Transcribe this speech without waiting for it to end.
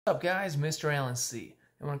What's up guys, Mr. Alan C.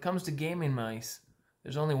 And when it comes to gaming mice,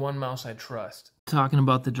 there's only one mouse I trust. Talking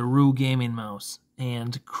about the DAREU gaming mouse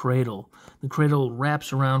and cradle. The cradle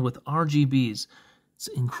wraps around with RGBs. It's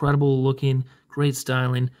incredible looking, great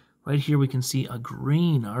styling. Right here we can see a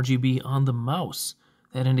green RGB on the mouse.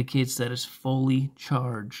 That indicates that it's fully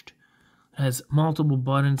charged. It has multiple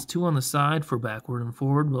buttons, 2 on the side for backward and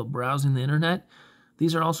forward while browsing the internet.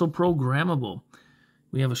 These are also programmable.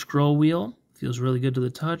 We have a scroll wheel. Feels really good to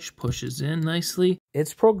the touch, pushes in nicely.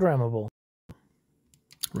 It's programmable.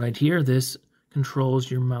 Right here, this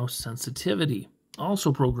controls your mouse sensitivity.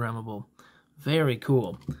 Also programmable. Very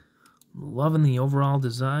cool. Loving the overall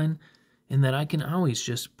design, and that I can always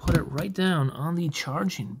just put it right down on the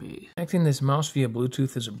charging base. Connecting this mouse via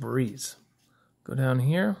Bluetooth is a breeze. Go down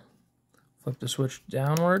here, flip the switch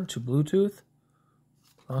downward to Bluetooth.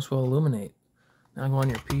 Mouse will illuminate. Now go on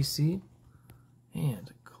your PC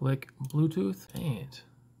and click Bluetooth and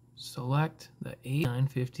select the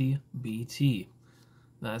A950 BT.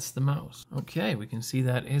 That's the mouse. Okay, we can see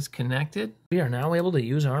that is connected. We are now able to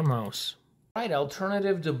use our mouse. Right,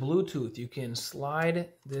 alternative to Bluetooth, you can slide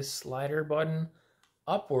this slider button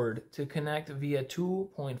upward to connect via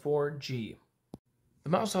 2.4G. The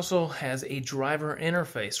mouse also has a driver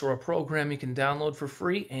interface or a program you can download for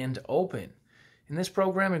free and open. In this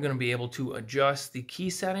program, you're going to be able to adjust the key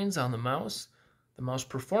settings on the mouse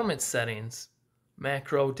performance settings,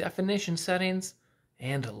 macro definition settings,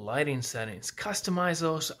 and lighting settings. Customize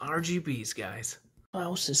those RGBs, guys.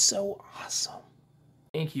 Mouse is so awesome.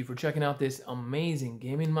 Thank you for checking out this amazing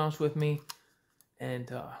gaming mouse with me,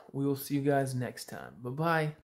 and we will see you guys next time. Bye-bye.